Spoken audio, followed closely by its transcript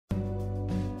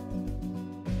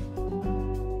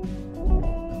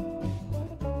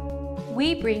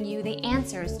we bring you the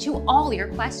answers to all your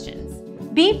questions.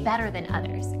 Be better than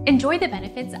others. Enjoy the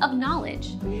benefits of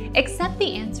knowledge. Accept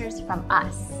the answers from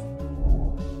us.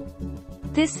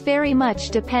 This very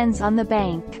much depends on the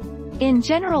bank. In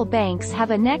general, banks have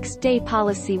a next day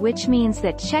policy, which means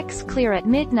that checks clear at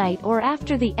midnight or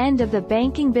after the end of the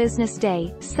banking business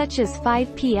day, such as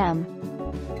 5 p.m.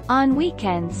 On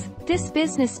weekends, this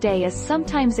business day is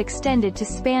sometimes extended to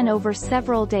span over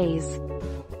several days.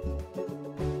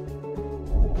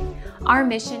 Our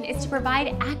mission is to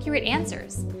provide accurate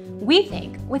answers. We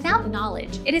think without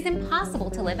knowledge, it is impossible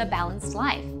to live a balanced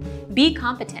life. Be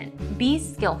competent, be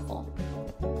skillful.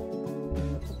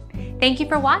 Thank you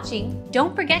for watching.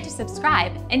 Don't forget to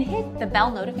subscribe and hit the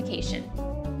bell notification.